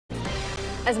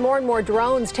As more and more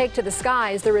drones take to the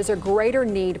skies, there is a greater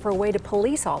need for a way to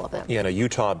police all of them. Yeah, and a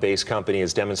Utah-based company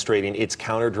is demonstrating its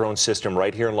counter-drone system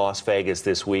right here in Las Vegas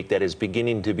this week that is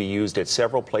beginning to be used at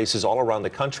several places all around the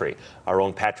country. Our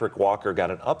own Patrick Walker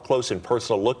got an up-close and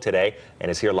personal look today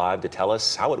and is here live to tell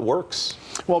us how it works.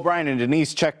 Well, Brian and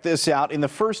Denise, check this out. In the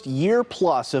first year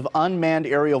plus of unmanned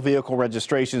aerial vehicle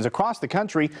registrations across the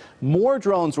country, more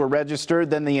drones were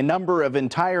registered than the number of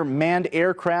entire manned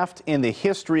aircraft in the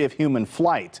history of human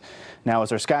flight. Now,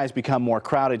 as our skies become more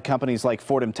crowded, companies like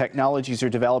Fortem Technologies are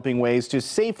developing ways to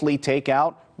safely take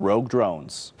out rogue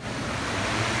drones.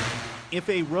 If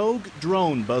a rogue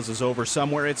drone buzzes over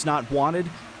somewhere it's not wanted,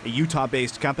 a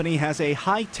Utah-based company has a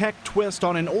high-tech twist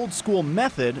on an old-school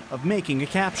method of making a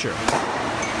capture.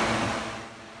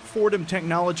 Fortem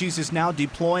Technologies is now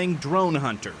deploying Drone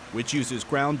Hunter, which uses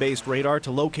ground-based radar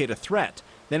to locate a threat,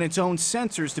 then its own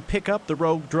sensors to pick up the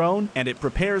rogue drone, and it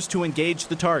prepares to engage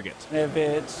the target. If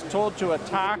it's told to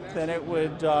attack, then it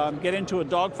would get into a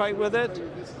dogfight with it,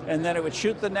 and then it would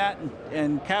shoot the net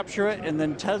and capture it, and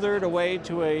then tether it away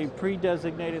to a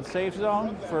pre-designated safe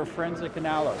zone for forensic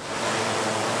analysis.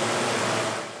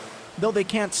 Though they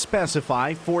can't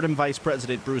specify, Fortem Vice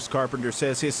President Bruce Carpenter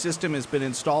says his system has been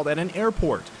installed at an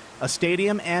airport, a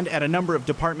stadium, and at a number of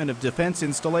Department of Defense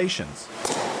installations.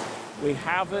 We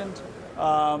haven't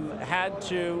had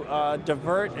to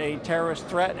divert a terrorist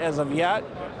threat as of yet,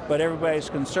 but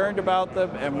everybody's concerned about them,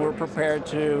 and we're prepared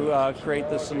to create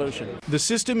the solution. The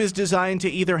system is designed to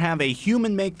either have a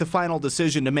human make the final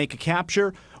decision to make a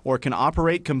capture or can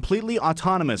operate completely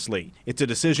autonomously. It's a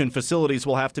decision facilities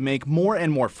will have to make more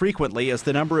and more frequently as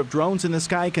the number of drones in the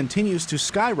sky continues to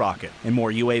skyrocket and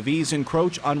more UAVs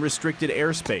encroach unrestricted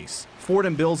airspace.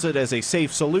 Fortem bills it as a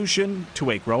safe solution to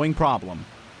a growing problem.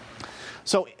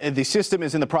 So the system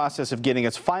is in the process of getting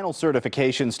its final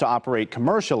certifications to operate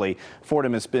commercially.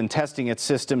 Fortem has been testing its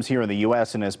systems here in the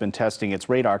U.S. and has been testing its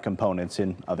radar components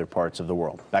in other parts of the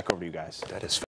world. Back over to you guys. That is